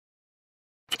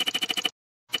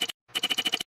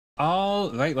All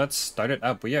right, let's start it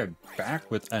up. We are back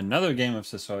with another game of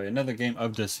Sasori, another game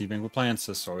of Deceive Inc. We're playing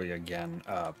Sasori again,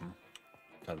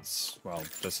 because, well,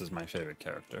 this is my favorite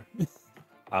character.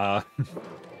 I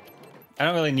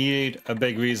don't really need a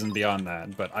big reason beyond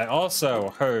that, but I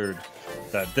also heard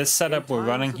that this setup we're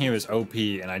running here is OP,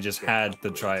 and I just had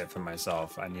to try it for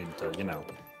myself. I needed to, you know,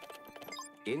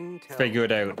 figure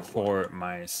it out for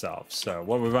myself. So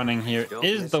what we're running here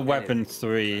is the weapon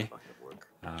 3.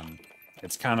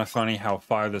 It's kind of funny how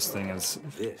far this thing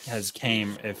has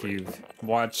came. If you've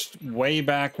watched way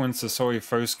back when Sasori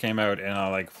first came out and I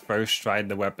like first tried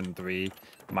the weapon 3,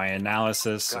 my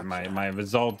analysis, or my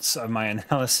results of my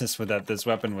analysis were that this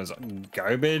weapon was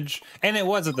garbage, and it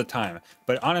was at the time.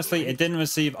 But honestly, it didn't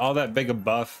receive all that big a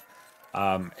buff,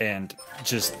 and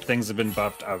just things have been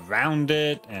buffed around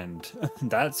it and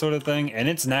that sort of thing, and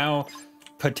it's now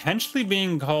potentially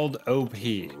being called OP.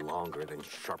 Longer than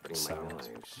sharpening my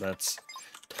knives. Let's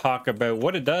talk about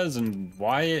what it does and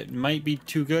why it might be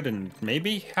too good, and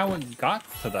maybe how it got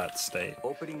to that state.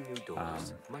 Opening new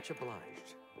doors. Much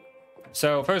obliged.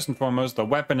 So first and foremost, the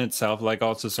weapon itself, like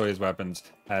all Sasori's weapons,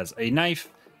 has a knife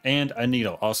and a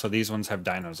needle. Also, these ones have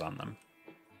dinos on them.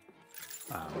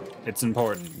 It's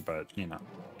important, but you know,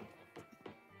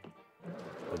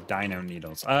 the dino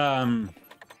needles. Sorry,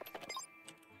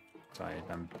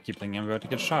 I'm keep thinking I'm about to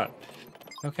get shot.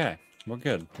 Okay, we're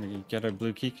good. We get our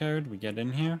blue key card. We get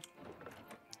in here.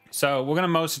 So we're gonna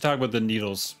mostly talk about the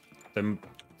needles.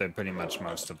 They're pretty much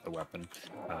most of the weapon.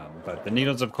 But the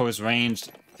needles, of course,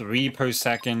 ranged 3 per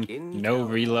second. No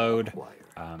reload.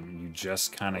 You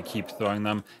just kind of keep throwing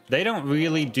them. They don't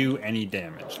really do any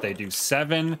damage. They do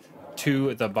 7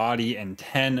 to the body and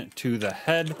 10 to the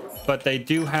head, but they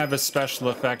do have a special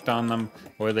effect on them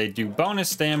where they do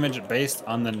bonus damage based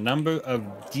on the number of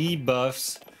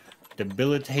debuffs,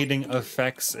 debilitating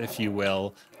effects, if you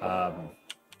will, that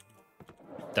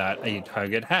a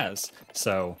target has.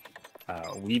 So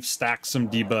we've stacked some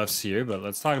debuffs here, but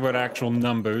let's talk about actual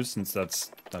numbers, since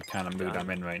that's the kind of mood I'm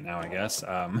in right now, I guess.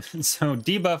 So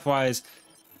debuff wise,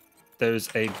 there's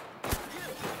a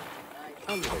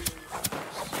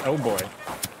oh boy.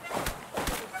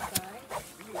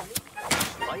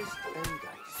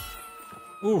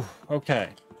 Ooh, okay.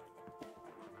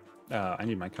 I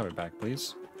need my cover back,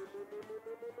 please.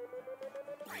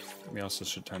 We also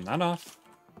should turn that off.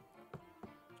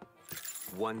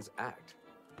 One's act.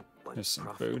 There's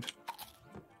some food.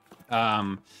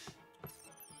 Right,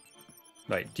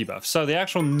 debuff. So the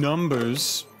actual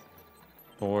numbers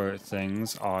for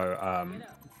things are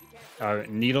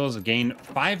needles gain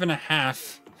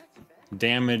 5.5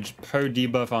 damage per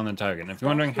debuff on the target. And if you're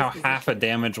wondering how half a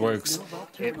damage works,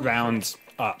 it rounds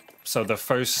up. So the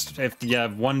first, if you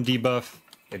have 1 debuff,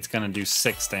 it's gonna do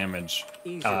 6 damage,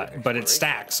 but it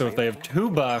stacks. So if they have 2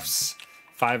 buffs,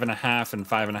 5.5 and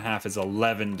 5.5 is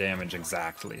 11 damage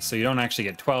exactly. So you don't actually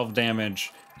get 12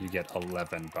 damage, you get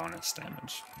 11 bonus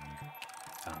damage.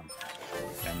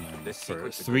 And then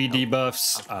for 3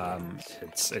 debuffs,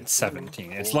 it's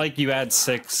 17. It's like you add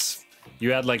 6.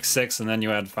 You add like 6, and then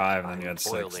you add 5, and then you add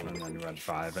 6, and then you add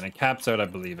 5, and it caps out, I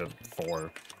believe, at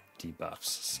 4 debuffs.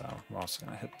 So we're also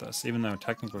gonna hit this, even though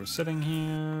technically we're sitting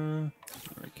here.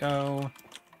 There we go.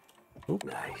 Oop,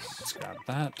 nice. Let's grab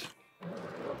that.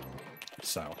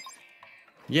 So,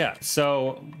 yeah.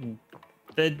 So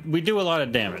we do a lot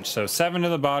of damage. So 7 to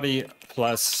the body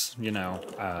plus, you know,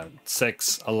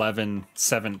 6, 11,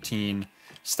 17.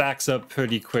 Stacks up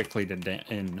pretty quickly to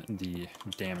in the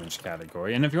damage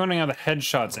category. And if you're wondering how the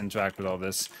headshots interact with all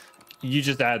this, you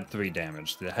just add 3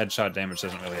 damage. The headshot damage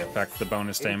doesn't really affect the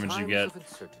bonus damage you get.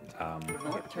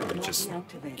 You just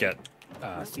get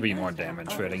 3 more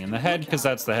damage for hitting in the head, because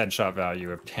that's the headshot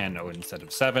value of 10 instead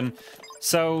of 7.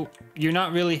 So you're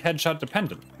not really headshot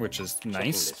dependent, which is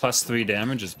nice. Plus 3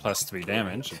 damage is plus 3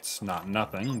 damage. It's not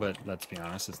nothing, but let's be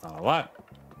honest, it's not a lot.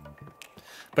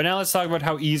 But now let's talk about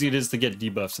how easy it is to get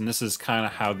debuffs, and this is kind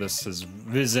of how this has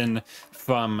risen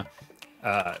from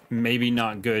maybe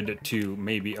not good to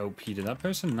maybe OP. Did that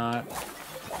person not?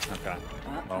 Okay.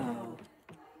 Well,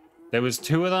 there was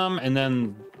 2 of them, and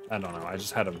then, I don't know, I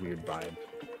just had a weird vibe.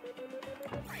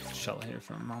 Chill here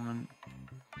for a moment.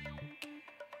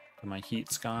 My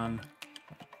heat's gone.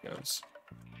 There it goes.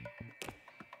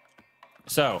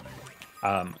 So,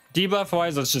 debuff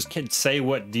wise, let's just say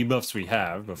what debuffs we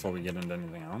have before we get into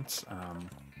anything else.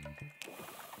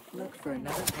 Look for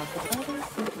another possibility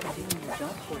of doing your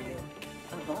job for you.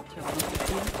 A vault terminal is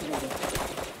being created.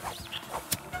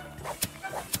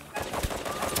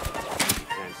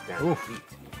 Oof.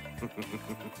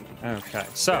 Okay,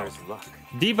 so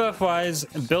debuff wise,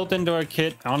 built into our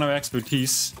kit on our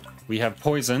expertise, we have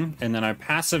poison, and then our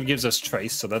passive gives us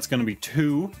trace, so that's going to be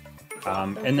 2.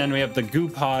 And then we have the goo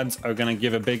pods are going to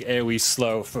give a big AoE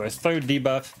slow for a 3rd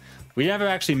debuff. We never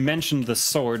actually mentioned the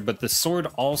sword, but the sword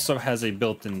also has a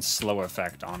built-in slow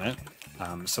effect on it.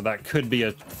 So that could be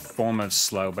a form of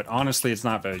slow, but honestly, it's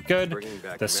not very good.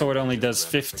 The sword only does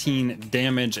 15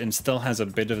 damage and still has a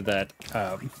bit of that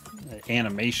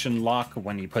animation lock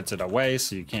when he puts it away,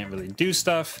 so you can't really do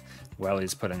stuff while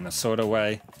he's putting the sword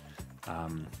away.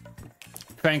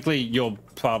 Frankly, you'll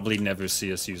probably never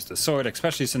see us use the sword,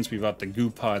 especially since we brought the goo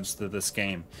pods to this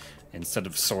game. Instead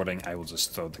of sorting, I will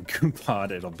just throw the goo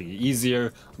pod. It'll be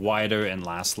easier, wider, and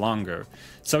last longer.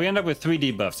 So we end up with 3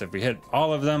 debuffs. If we hit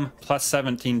all of them, plus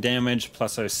 17 damage,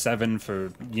 plus our 7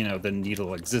 for, you know, the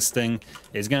needle existing,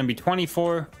 is going to be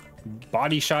 24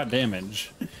 body shot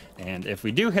damage. And if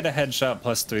we do hit a headshot,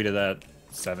 plus 3 to that,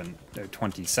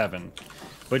 27,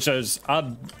 which is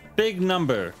a big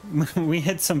number. We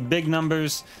hit some big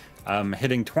numbers,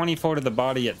 hitting 24 to the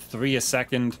body at 3 a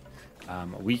second.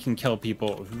 We can kill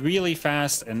people really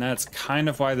fast, and that's kind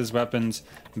of why this weapon's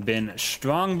been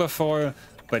strong before,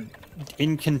 but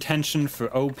in contention for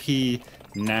OP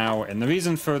now. And the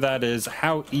reason for that is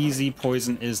how easy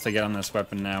poison is to get on this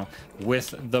weapon now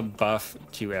with the buff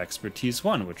to expertise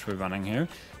 1, which we're running here.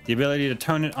 The ability to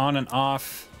turn it on and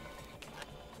off.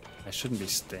 I shouldn't be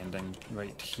standing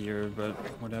right here, but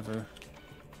whatever.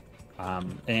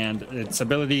 And its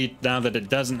ability, now that it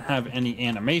doesn't have any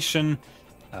animation,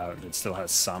 it still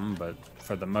has some, but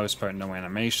for the most part, no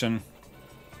animation.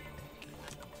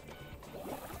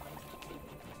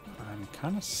 I'm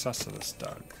kind of sus of this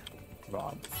dog.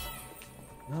 Rob.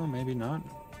 No, maybe not.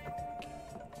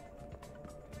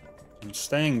 I'm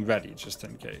staying ready just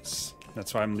in case.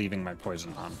 That's why I'm leaving my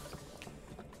poison on.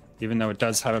 Even though it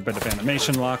does have a bit of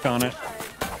animation lock on it.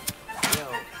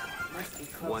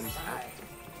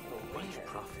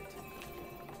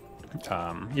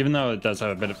 Even though it does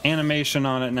have a bit of animation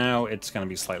on it now, it's going to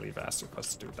be slightly faster for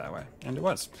us to do it that way. And it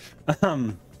was.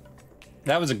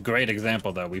 That was a great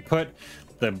example, though. We put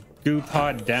the goo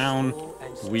pod down.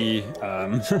 We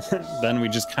then we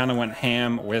just kind of went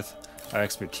ham with our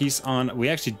expertise on. We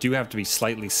actually do have to be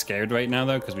slightly scared right now,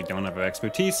 though, because we don't have our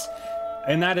expertise.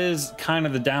 And that is kind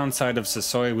of the downside of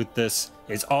Sasori with this,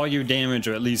 is all your damage,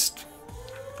 or at least,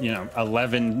 you know,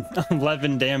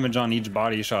 11 damage on each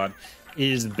body shot,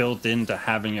 is built into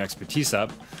having your expertise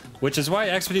up, which is why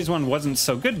expertise 1 wasn't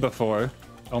so good before.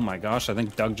 Oh my gosh, I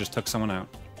think Doug just took someone out.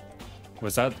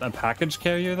 Was that a package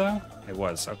carrier, though? It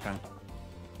was, okay.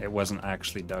 It wasn't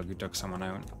actually Doug who took someone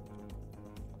out.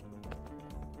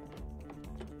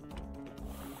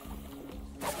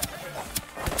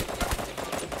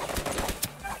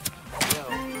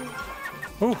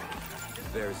 Ooh.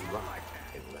 There's luck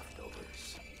in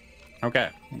leftovers. Okay,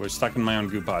 we're stuck in my own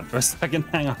goo pod for a second.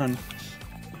 Hang on.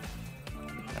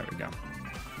 There we go.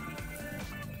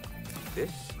 This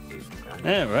is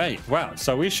Yeah, right. Wow.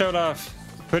 So we showed off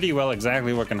pretty well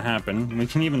exactly what can happen. We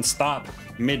can even stop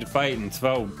mid-fight and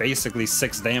throw basically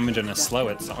 6 damage and a slow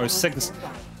it, or 6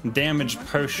 damage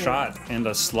per shot and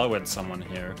a slow at someone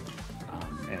here.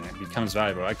 And it becomes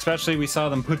valuable. Especially we saw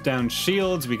them put down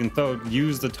shields. We can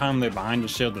use the time they're behind the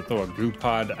shield to throw a goo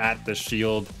pod at the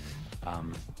shield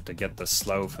to get the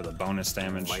slow for the bonus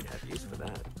damage. might have use for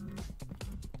that.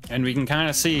 And we can kind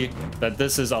of see that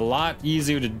this is a lot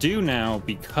easier to do now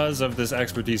because of this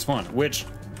expertise 1, which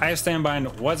I stand by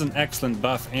was an excellent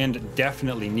buff and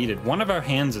definitely needed. One of our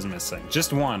hands is missing,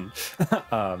 just one.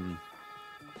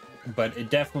 But it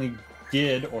definitely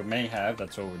did, or may have,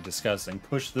 that's what we're discussing,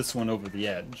 push this one over the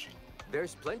edge.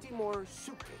 There's plenty more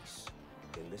suitcase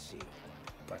in the sea.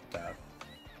 But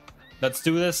let's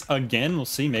do this again. We'll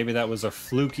see. Maybe that was a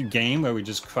fluke game where we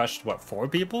just crushed, what, 4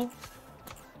 people?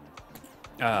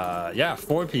 Yeah,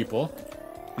 4 people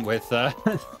with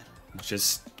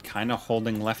just kind of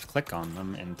holding left click on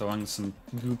them and throwing some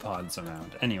goo pods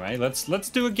around. Anyway, let's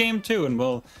do a game 2 and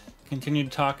we'll continue to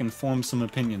talk and form some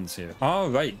opinions here. All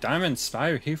right, Diamond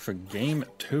Spire here for game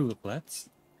 2. Let's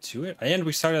do it. And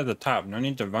we start at the top. No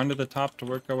need to run to the top to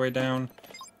work our way down.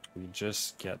 We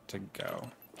just get to go.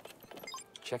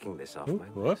 Checking this off Ooh, my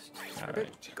whoop. list. All A bit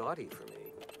right. gaudy for me.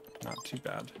 Not too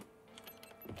bad.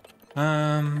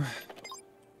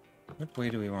 What way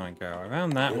do we want to go?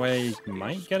 Around that way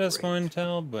might get us more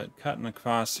intel, but cutting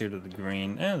across here to the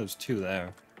green. There's 2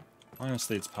 there.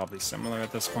 Honestly, it's probably similar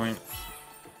at this point.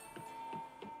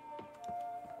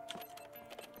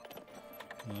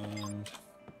 And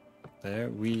there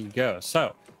we go.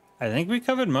 So, I think we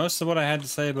covered most of what I had to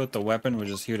say about the weapon. We're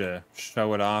just here to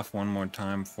show it off one more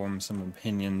time, form some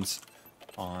opinions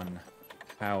on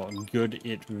how good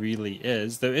it really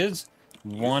is. There is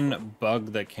one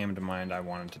bug that came to mind I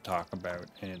wanted to talk about,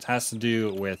 and it has to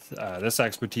do with this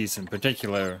expertise in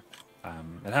particular.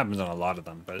 It happens on a lot of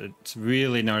them, but it's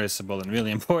really noticeable and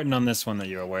really important on this one that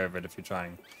you're aware of it if you're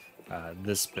trying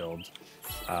this build.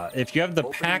 If you have the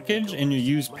package and you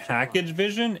use package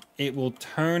vision, it will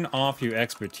turn off your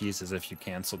expertise as if you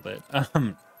canceled it,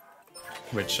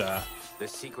 which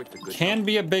can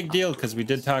be a big deal because we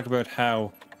did talk about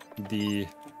how the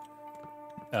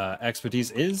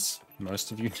expertise is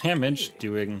most of your damage,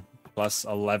 doing plus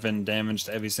 11 damage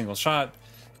to every single shot.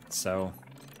 So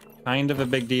kind of a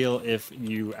big deal if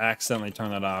you accidentally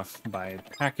turn that off by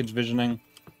package visioning.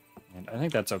 And I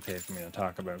think that's okay for me to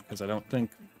talk about because I don't think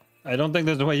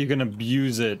there's a way you can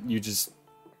abuse it. You just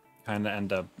kind of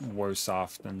end up worse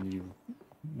off than you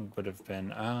would have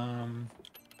been.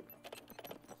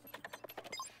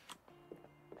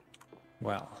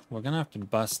 Well, we're gonna have to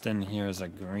bust in here as a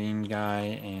green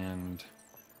guy and...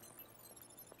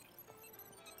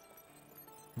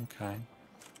 Okay.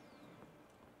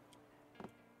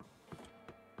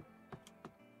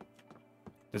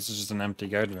 This is just an empty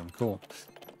guard room. Cool.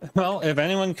 Well, if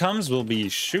anyone comes, we'll be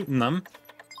shooting them.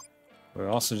 We're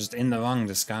also just in the wrong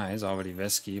disguise. Already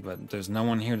risky, but there's no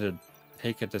one here to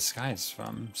take a disguise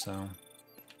from, so...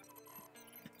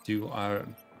 do our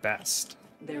best.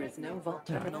 There is no vault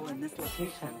terminal in this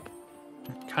location.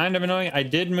 Kind of annoying. I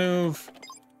did move.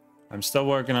 I'm still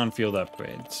working on field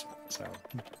upgrades, so...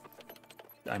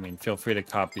 I mean, feel free to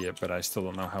copy it, but I still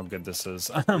don't know how good this is.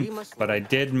 But I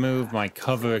did move my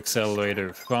cover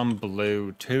accelerator from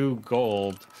blue to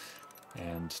gold,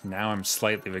 and now I'm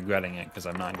slightly regretting it because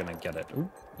I'm not going to get it. Ooh,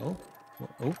 oh,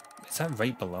 oh, is that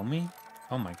right below me?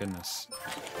 Oh my goodness.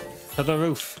 To the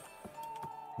roof.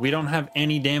 We don't have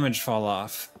any damage fall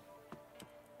off.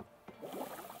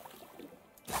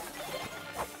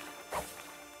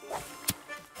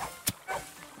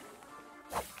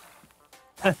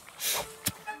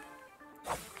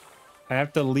 I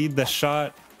have to lead the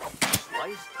shot.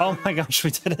 Oh my gosh,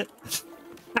 we did it.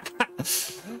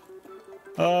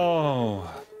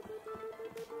 Oh.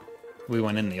 We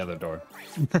went in the other door.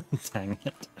 Dang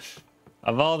it.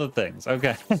 Of all the things.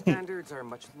 Okay. Standards are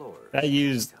much lower. That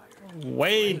used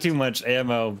way too much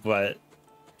ammo, but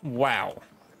wow.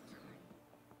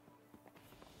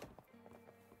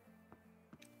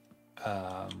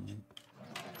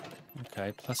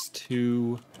 Okay,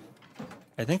 +2.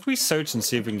 I think we search and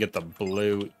see if we can get the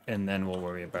blue, and then we'll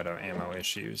worry about our ammo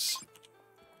issues.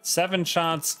 7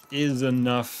 shots is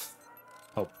enough,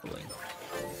 hopefully.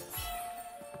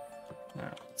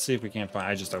 Alright, let's see if we can't find...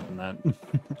 I just opened that.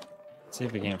 See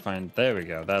if we can't find... There we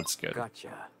go, that's good.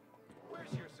 Gotcha.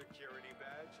 Where's your security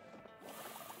badge?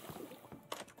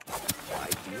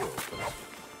 Ideal.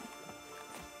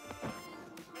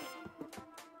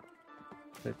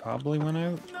 They probably went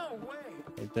out. No way.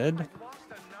 They did.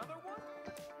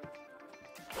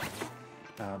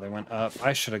 Oh, they went up.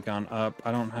 I should have gone up.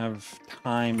 I don't have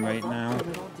time right now.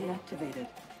 Terminal deactivated.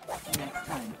 Next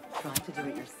time, try to do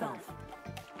it yourself.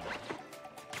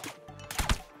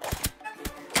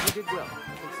 You did well.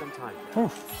 Took some time.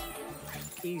 Oof.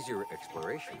 Easier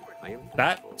exploration. I am.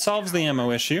 That solves the ammo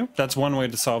issue. That's one way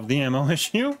to solve the ammo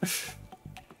issue.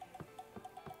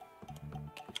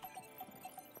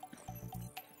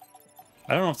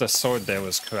 I don't know if the sword there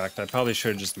was correct. I probably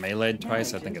should have just meleeed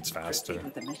twice. I think it's faster.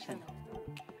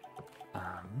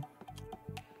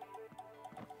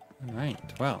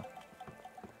 Alright, well.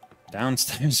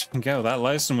 Downstairs we go. That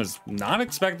license was not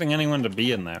expecting anyone to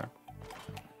be in there.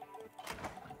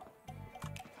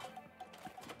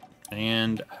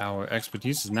 And our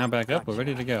expertise is now back up. We're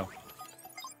ready to go.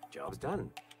 Job's done.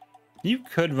 You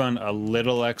could run a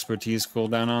little expertise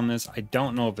cooldown on this. I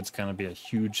don't know if it's going to be a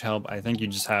huge help. I think you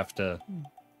just have to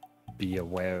be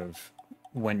aware of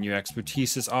when your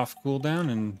expertise is off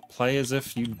cooldown and play as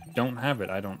if you don't have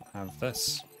it. I don't have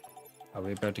this. Are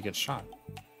we about to get shot?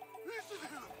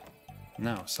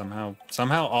 No, somehow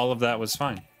all of that was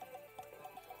fine.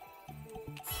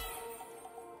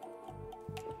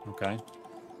 Okay.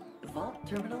 Vault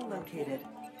terminal located.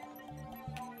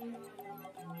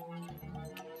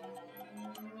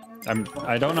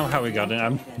 I don't know how we got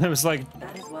in. It was like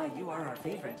That is why you are our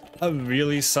favorite. a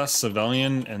really sus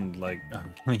civilian and like a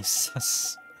really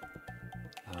sus.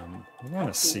 We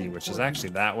want to see, which is actually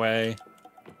that way.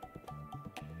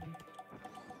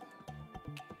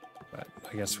 But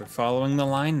I guess we're following the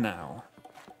line now.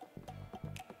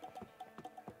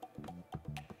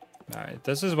 Alright,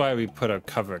 this is why we put a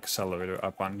cover accelerator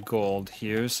up on gold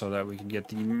here, so that we can get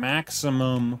the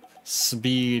maximum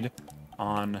speed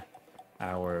on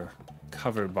our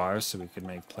cover bar, so we can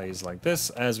make plays like this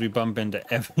as we bump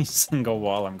into every single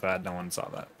wall. I'm glad no one saw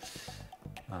that.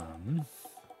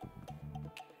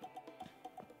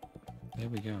 There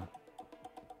we go.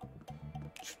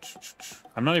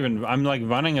 I'm not even, I'm like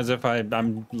running as if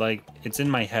I'm like, it's in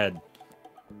my head.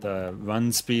 The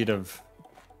run speed of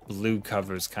blue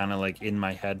covers kind of like in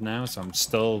my head now, so I'm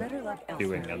still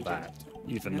doing that.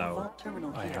 Even though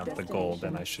I have the gold,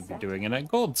 and I should be doing it at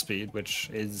gold speed, which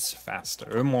is faster,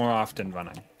 or more often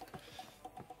running.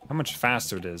 How much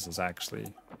faster it is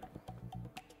actually...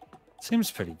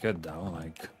 seems pretty good though,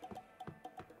 like...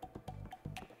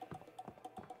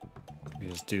 we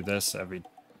just do this every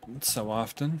so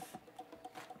often.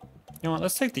 You know what,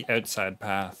 let's take the outside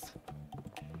path.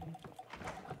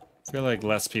 I feel like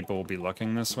less people will be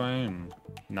looking this way and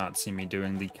not see me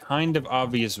doing the kind of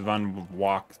obvious run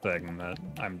walk thing that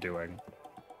I'm doing.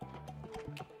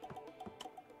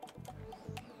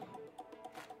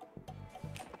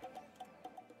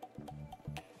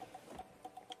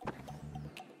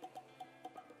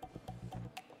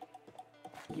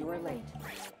 You are late.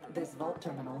 This vault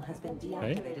terminal has been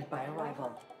deactivated by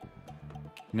arrival.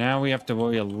 Now we have to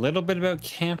worry a little bit about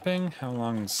camping. How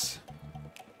long's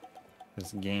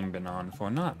this game been on for?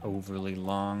 Not overly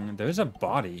long. There's a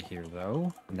body here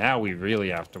though. Now we really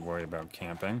have to worry about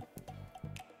camping.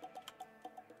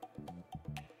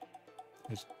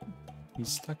 He's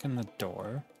stuck in the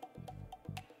door.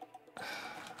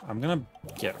 I'm gonna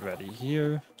get ready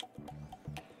here.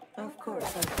 Of course,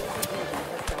 our favorite agent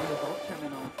has found the vault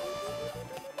terminal.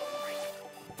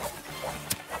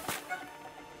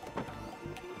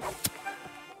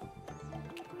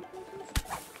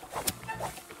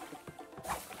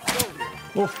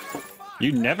 Oof.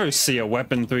 You never see a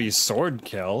weapon 3 sword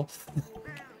kill.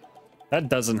 That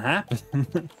doesn't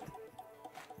happen.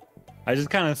 I just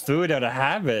kind of threw it out of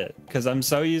habit because I'm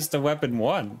so used to weapon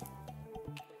 1.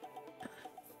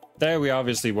 There we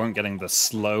obviously weren't getting the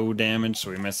slow damage,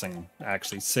 so we're missing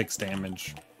actually 6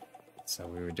 damage. So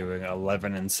we were doing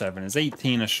 11 and 7 is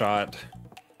 18 a shot.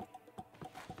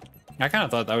 I kind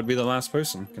of thought that would be the last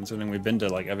person, considering we've been to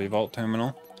like every vault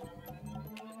terminal.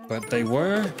 But they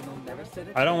were...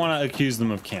 I don't want to accuse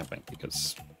them of camping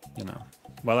because, you know,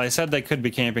 while I said they could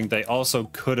be camping, they also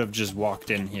could have just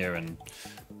walked in here and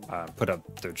put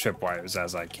up their tripwires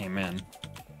as I came in.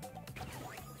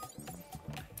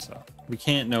 So we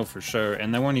can't know for sure,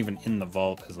 and they weren't even in the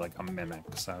vault as like a mimic,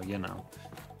 so you know,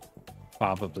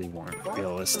 probably weren't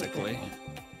realistically.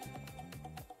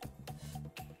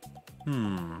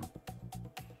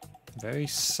 Very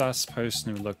sus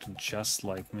person who looked just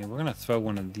like me. We're gonna throw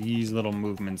one of these little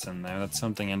movements in there. That's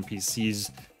something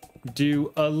NPCs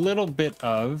do a little bit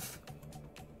of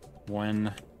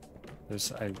when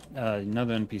there's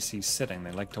another NPC sitting.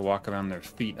 They like to walk around their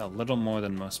feet a little more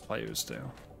than most players do.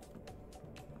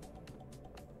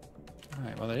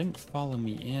 Alright, well, they didn't follow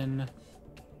me in.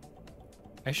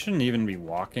 I shouldn't even be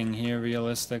walking here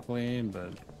realistically,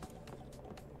 but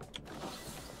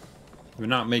we're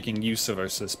not making use of our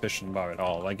suspicion bar at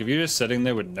all. Like, if you're just sitting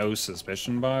there with no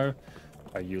suspicion bar,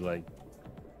 are you, like,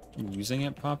 using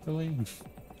it properly?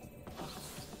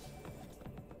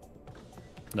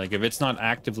 Like, if it's not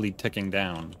actively ticking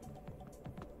down,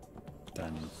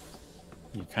 then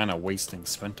you're kind of wasting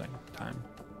sprinting time.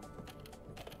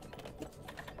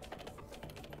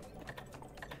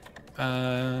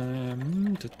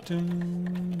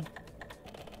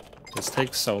 This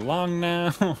takes so long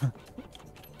now.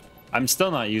 I'm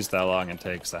still not used to how long it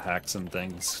takes to hack some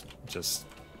things. Just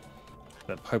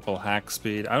that purple hack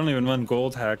speed. I don't even run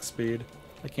gold hack speed.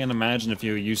 I can't imagine if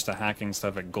you were used to hacking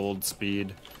stuff at gold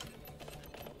speed.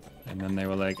 And then they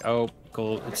were like, oh,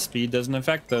 gold speed doesn't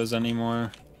affect those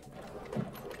anymore.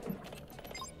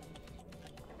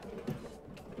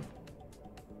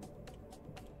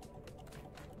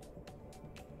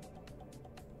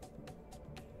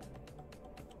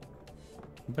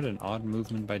 But an odd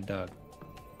movement by Doug.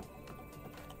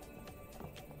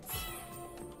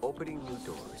 Opening new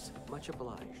doors. Much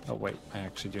obliged. Oh wait, I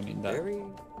actually do need that. Very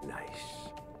nice.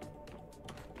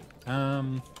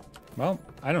 Well,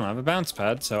 I don't have a bounce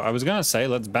pad, so I was gonna say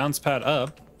let's bounce pad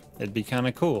up. It'd be kind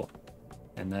of cool.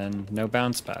 And then no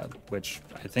bounce pad, which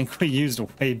I think we used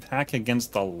way back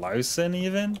against the Larson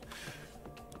even.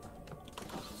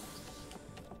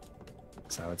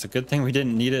 So it's a good thing we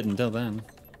didn't need it until then.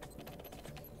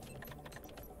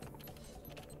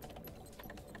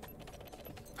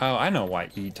 Oh, I know why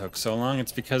E took so long.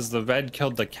 It's because the red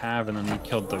killed the cav and then we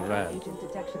killed the red.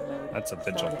 That's a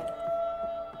vigil.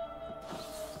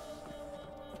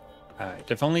 Alright,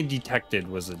 if only detected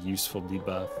was a useful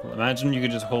debuff. Imagine you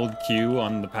could just hold Q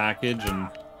on the package and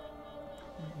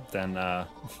then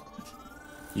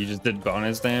you just did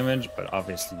bonus damage, but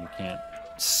obviously you can't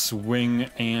swing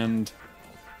and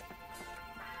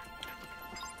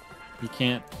You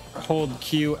can't hold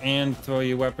Q and throw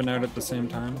your weapon out at the same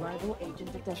time. Rival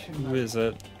agent detection Who mode. is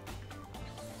it?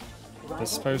 Rival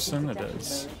This person? agent It detection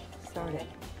is. mode started.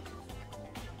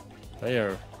 They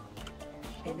are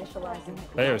Initializing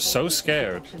They are rival so agent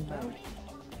scared. detection mode.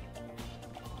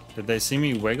 Did they see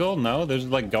me wiggle? No, they're just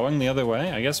like going the other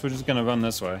way. I guess we're just gonna run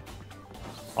this way.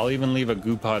 I'll even leave a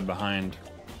goo pod behind.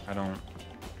 I don't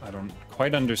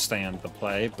quite understand the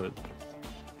play, but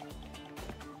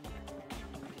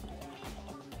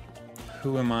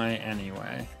who am I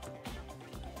anyway?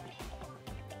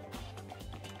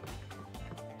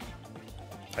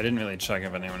 I didn't really check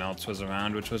if anyone else was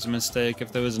around, which was a mistake.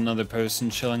 If there was another person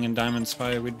chilling in Diamond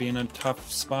Spire, we'd be in a tough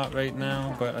spot right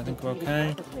now, but I think we're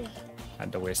okay.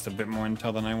 Had to waste a bit more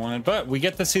intel than I wanted, but we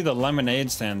get to see the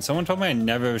lemonade stand. Someone told me I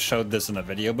never showed this in a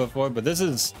video before, but this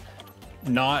is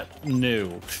not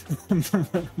new.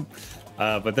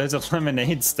 But there's a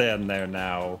lemonade stand there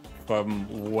now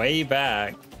from way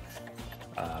back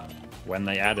when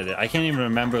they added it. I can't even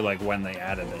remember like when they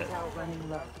added it. Outrunning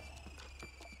low.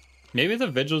 Maybe the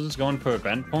vigils is going for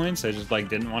event points. They just like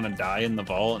didn't want to die in the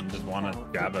vault and just want to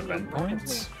grab event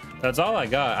points. That's all I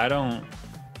got. I don't.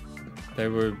 They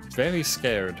were very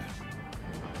scared.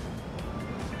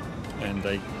 And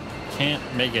they can't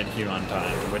make it here on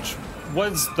time, which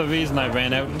was the reason I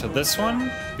ran out to this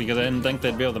one, because I didn't think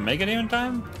they'd be able to make it here in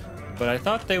time. But I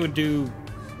thought they would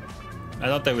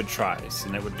try,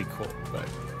 and it would be cool. But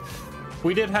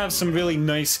we did have some really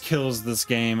nice kills this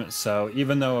game, so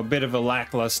even though a bit of a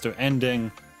lackluster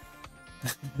ending,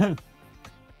 the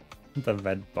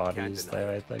red body is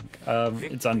there, I think.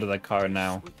 It's under the car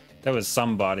now. There was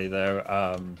somebody there.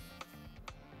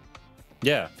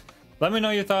 Yeah. Let me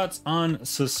know your thoughts on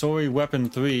Sasori Weapon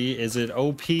 3. Is it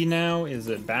OP now? Is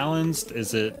it balanced?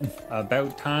 Is it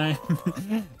about time?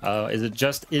 Is it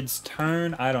just its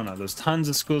turn? I don't know. There's tons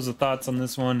of schools of thoughts on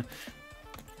this one.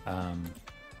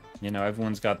 You know,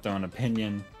 everyone's got their own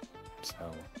opinion.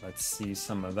 So let's see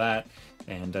some of that.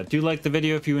 And do like the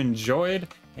video if you enjoyed.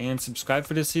 And subscribe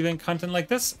for Deceive Inc content like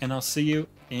this. And I'll see you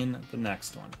in the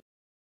next one.